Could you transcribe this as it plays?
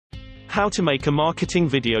How to make a marketing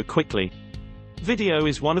video quickly. Video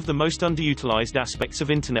is one of the most underutilized aspects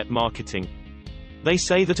of internet marketing. They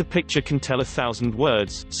say that a picture can tell 1,000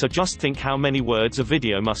 words, so just think how many words a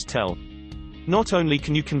video must tell. Not only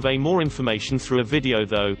can you convey more information through a video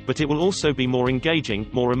though, but it will also be more engaging,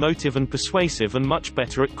 more emotive and persuasive, and much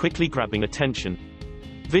better at quickly grabbing attention.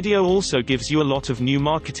 Video also gives you a lot of new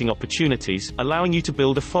marketing opportunities, allowing you to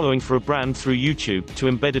build a following for a brand through YouTube, to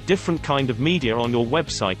embed a different kind of media on your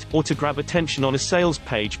website, or to grab attention on a sales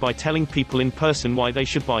page by telling people in person why they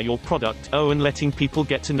should buy your product. Oh, and letting people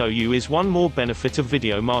get to know you is one more benefit of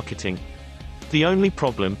video marketing. The only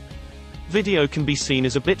problem? Video can be seen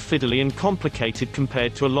as a bit fiddly and complicated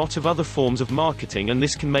compared to a lot of other forms of marketing, and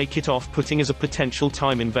this can make it off-putting as a potential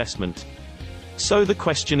time investment. So the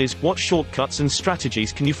question is, what shortcuts and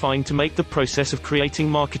strategies can you find to make the process of creating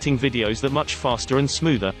marketing videos that much faster and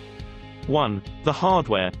smoother? 1. The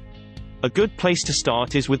hardware. A good place to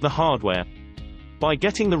start is with the hardware. By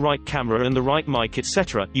getting the right camera and the right mic,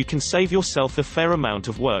 etc., you can save yourself a fair amount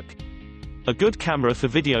of work. A good camera for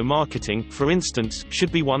video marketing, for instance,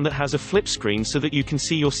 should be one that has a flip screen so that you can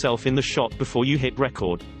see yourself in the shot before you hit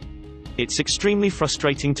record. It's extremely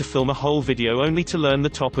frustrating to film a whole video only to learn the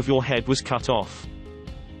top of your head was cut off.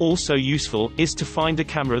 Also useful is to find a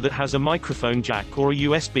camera that has a microphone jack or a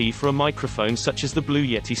USB for a microphone, such as the Blue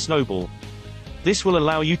Yeti Snowball. This will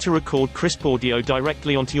allow you to record crisp audio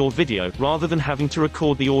directly onto your video, rather than having to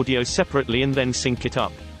record the audio separately and then sync it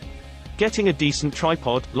up. Getting a decent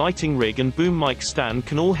tripod, lighting rig and boom mic stand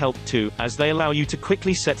can all help too, as they allow you to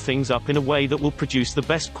quickly set things up in a way that will produce the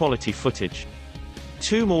best quality footage.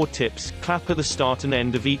 2 more tips: clap at the start and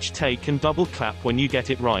end of each take and double clap when you get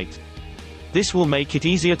it right. This will make it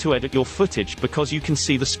easier to edit your footage because you can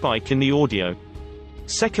see the spike in the audio.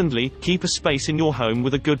 Secondly, keep a space in your home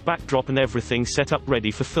with a good backdrop and everything set up ready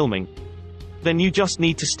for filming. Then you just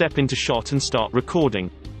need to step into shot and start recording.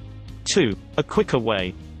 2. A quicker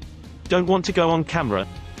way. Don't want to go on camera?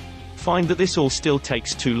 Find that this all still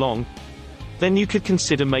takes too long? Then you could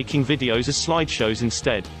consider making videos as slideshows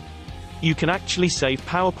instead. You can actually save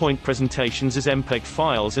PowerPoint presentations as MPEG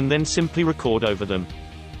files and then simply record over them.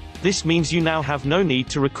 This means you now have no need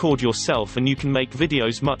to record yourself, and you can make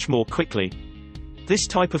videos much more quickly. This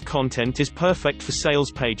type of content is perfect for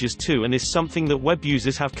sales pages too, and is something that web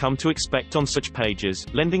users have come to expect on such pages,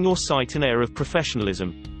 lending your site an air of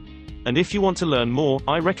professionalism. And if you want to learn more,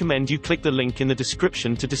 I recommend you click the link in the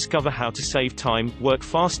description to discover how to save time, work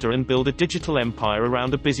faster and build a digital empire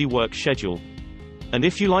around a busy work schedule. And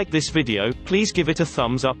if you like this video, please give it a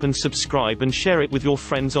thumbs up and subscribe, and share it with your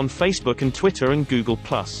friends on Facebook and Twitter and Google+.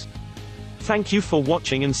 Thank you for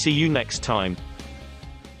watching, and see you next time.